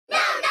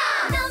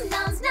Num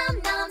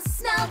noms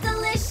smell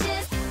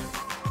delicious.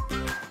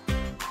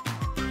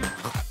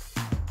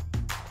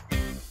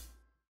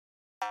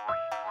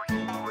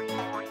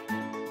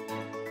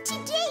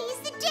 Today is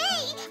the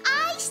day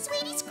I,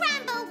 Sweetie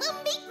Scramble, will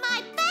meet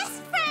my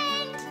best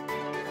friend.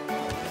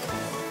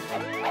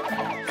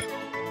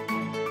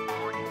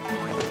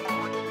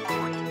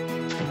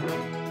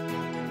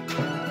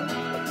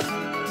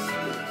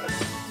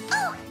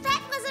 Oh,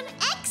 that was an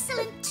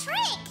excellent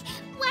trick.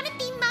 Wanna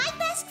be my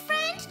best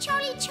friend,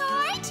 Charlie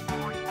Chart?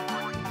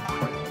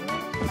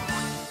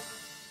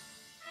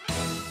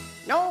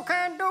 No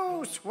can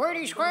do,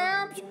 Sweetie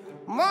Scrabs.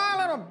 My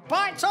little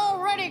bite's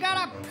already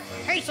got a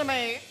piece of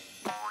me.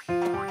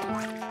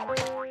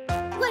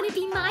 Wanna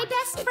be my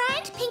best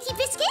friend, Pinky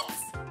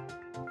Biscuits?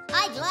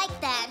 I'd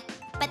like that,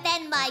 but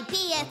then my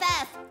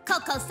BFF,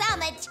 Coco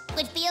Sandwich,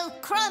 would feel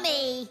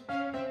crummy.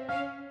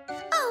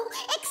 Oh,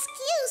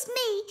 excuse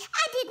me,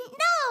 I didn't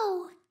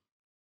know.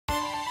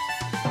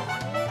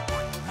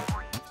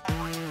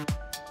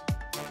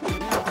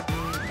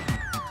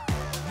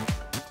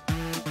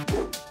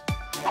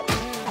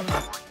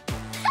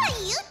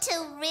 You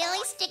two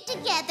really stick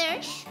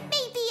together.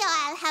 Maybe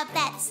I'll have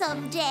that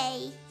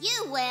someday.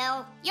 You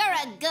will. You're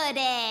a good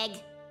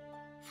egg.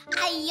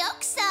 I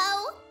hope so.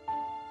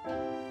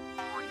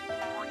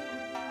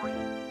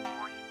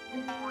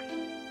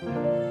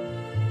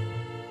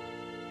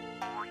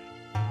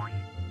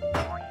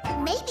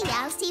 Maybe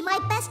I'll see my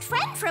best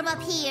friend from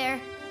up here.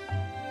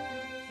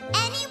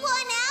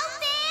 Anyone out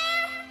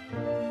there?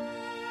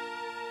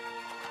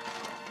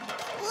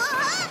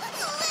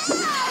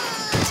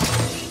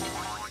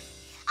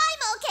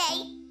 I'm okay.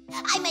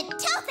 I'm a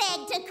tough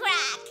egg to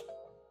crack.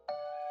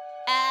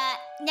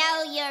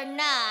 No, you're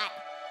not.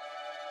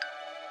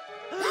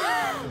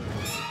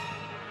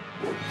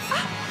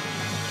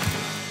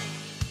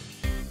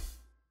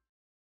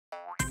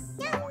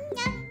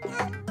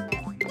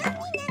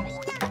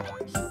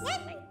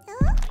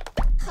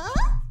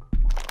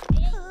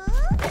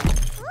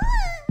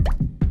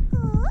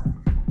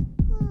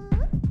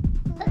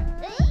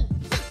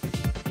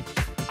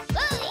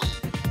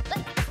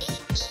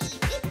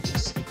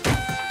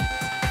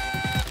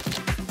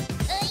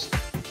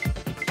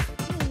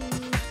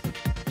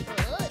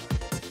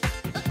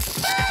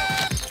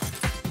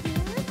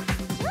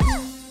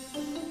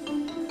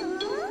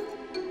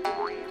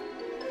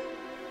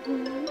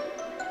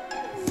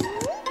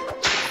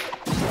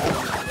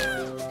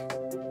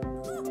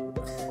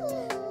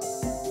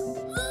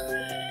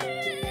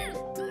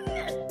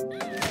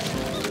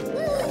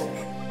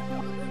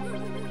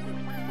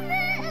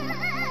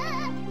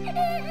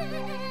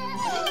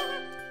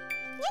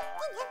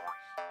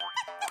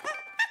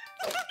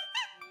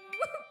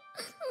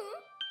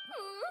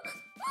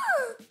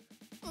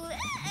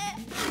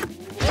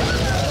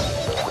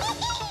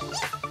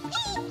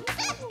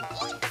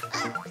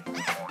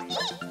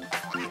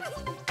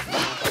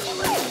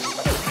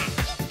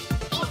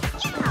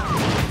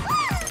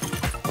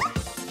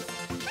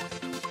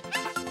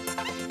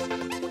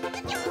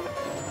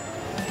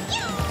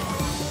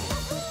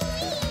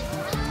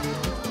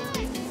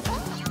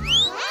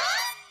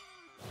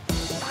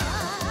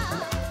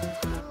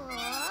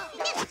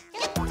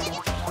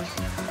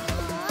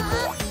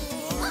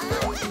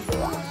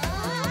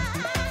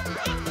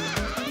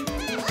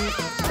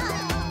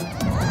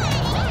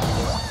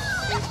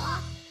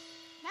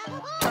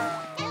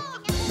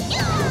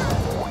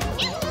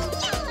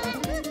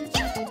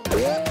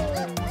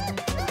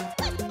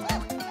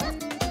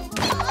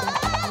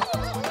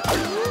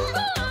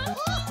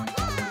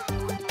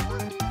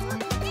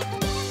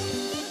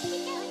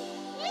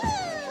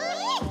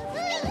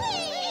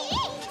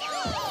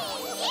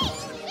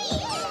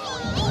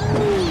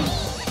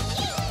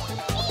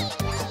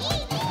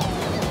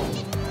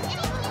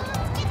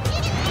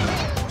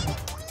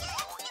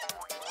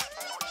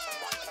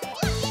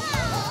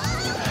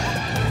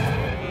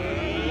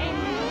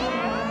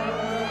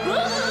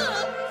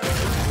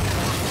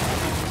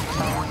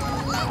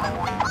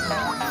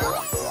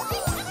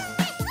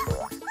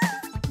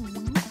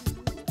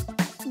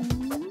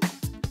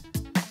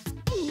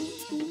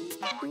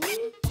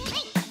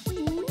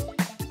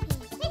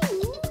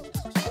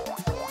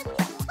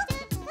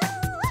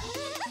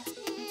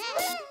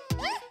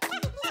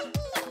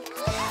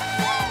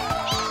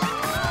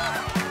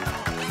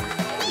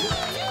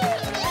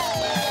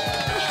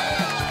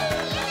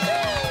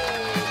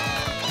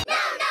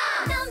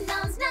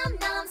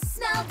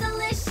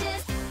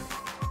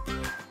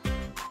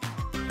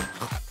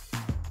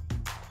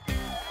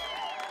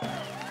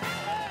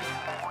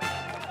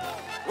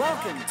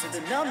 Welcome to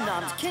the Num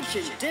Noms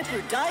Kitchen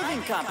Dipper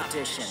Diving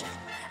Competition.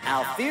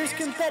 Our fierce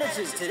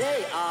competitors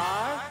today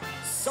are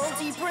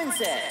Salty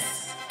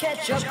Princess,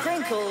 Ketchup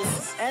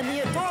Crinkles, and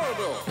the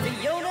adorable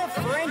Fiona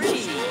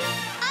Frenchie.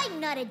 I'm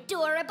not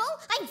adorable,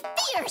 I'm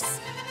fierce.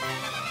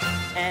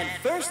 And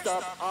first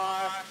up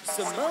are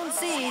Simone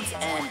Seeds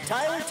and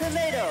Tyler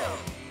Tomato,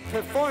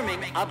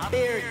 performing a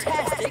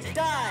bear-tastic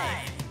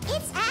dive.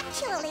 It's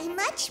actually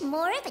much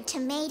more of a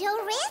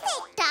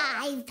tomato-rific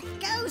dive.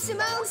 Go,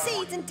 Simone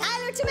Seeds and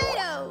Tyler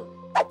Tomato!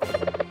 Big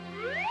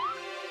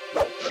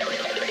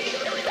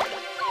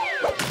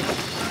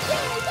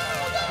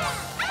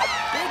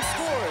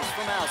scores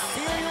from our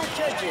cereal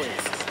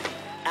judges.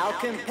 Our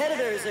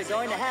competitors are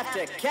going to have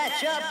to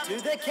catch up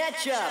to the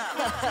ketchup.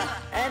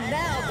 And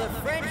now the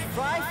French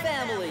fry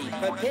family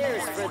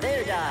prepares for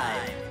their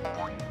dive.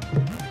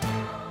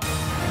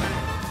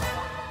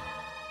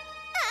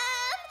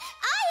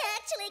 I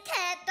actually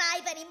can't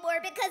dive anymore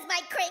because my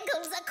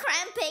crinkles are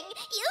cramping.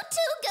 You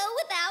two go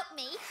without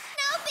me.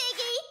 No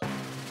biggie.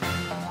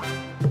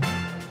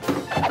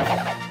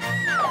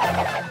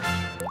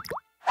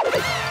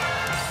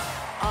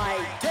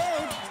 I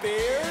don't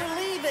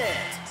believe it.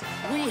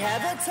 We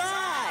have a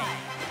tie.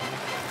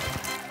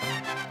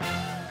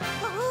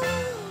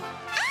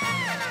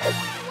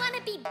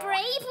 Wanna be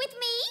brave with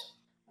me?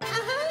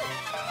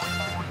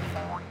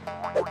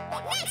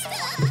 Next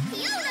up,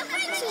 Fiona,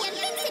 Frenchie, and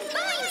Vincent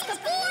Vines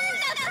perform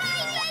the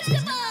fried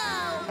vegetable.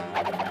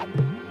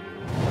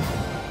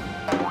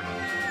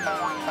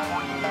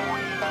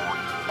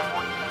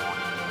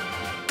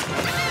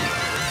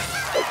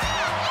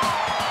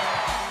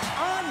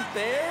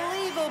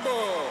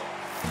 Unbelievable!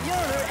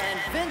 Fiona and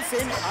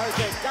Vincent are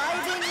the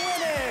diving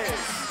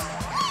winners!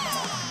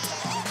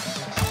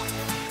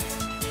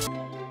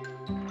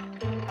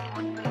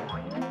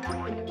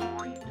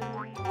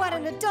 What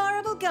an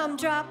adorable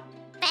gumdrop.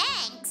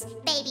 Thanks.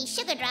 Baby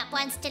Sugar Drop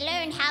wants to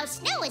learn how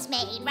snow is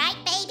made, right,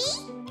 baby?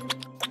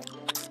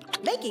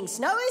 Making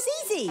snow is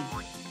easy.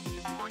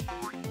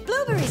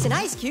 Blueberries and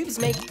ice cubes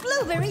make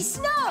blueberry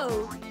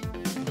snow.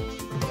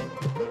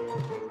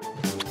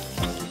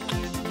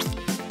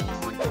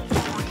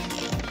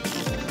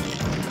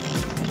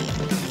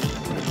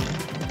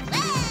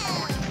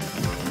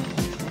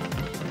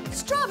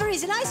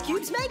 Strawberries and ice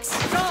cubes make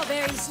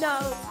strawberry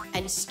snow.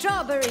 And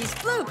strawberries,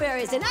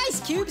 blueberries, and ice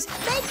cubes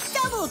make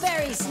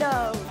doubleberry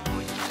snow.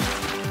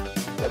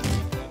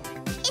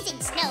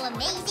 Isn't snow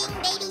amazing,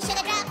 Baby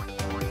Sugar Drop?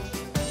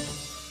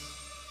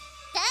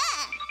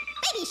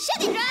 Baby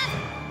Sugar Drop!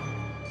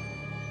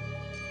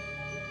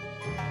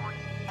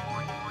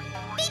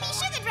 Baby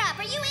Sugar Drop,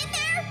 are you in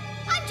there?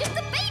 I'm just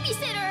a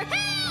babysitter.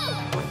 Help!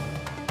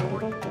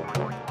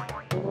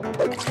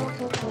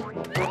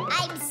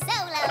 I'm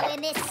solo in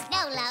this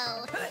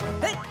snow-lo.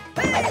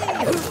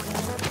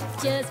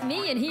 Just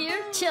me in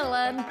here,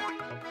 chillin'.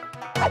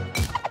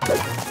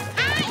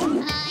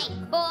 Hi,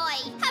 boy.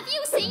 Have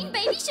you seen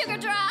Baby Sugar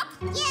Drop?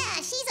 Yeah,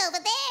 she's over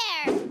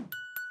there.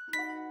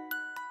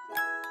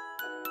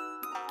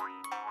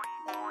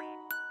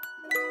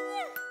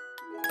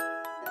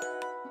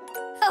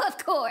 Oh, of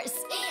course.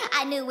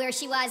 I knew where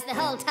she was the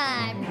whole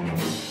time.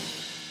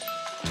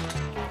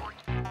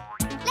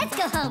 Let's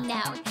go home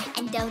now.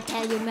 And don't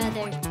tell your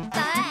mother.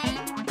 Bye.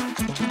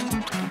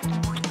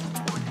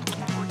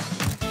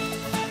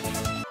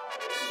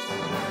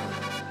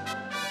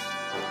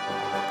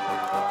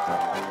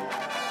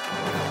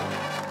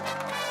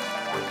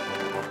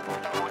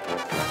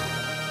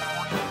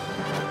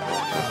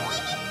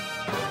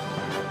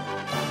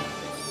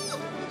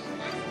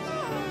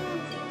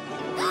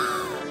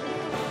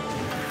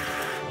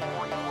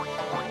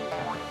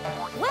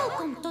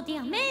 Welcome to the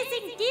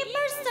amazing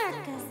Dipper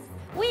Circus.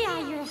 We are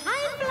your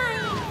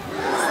high-flying,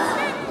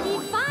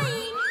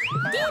 snack-defying,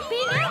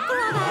 dipping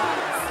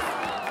acrobats.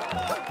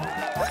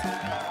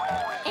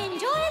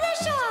 Enjoy the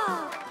show.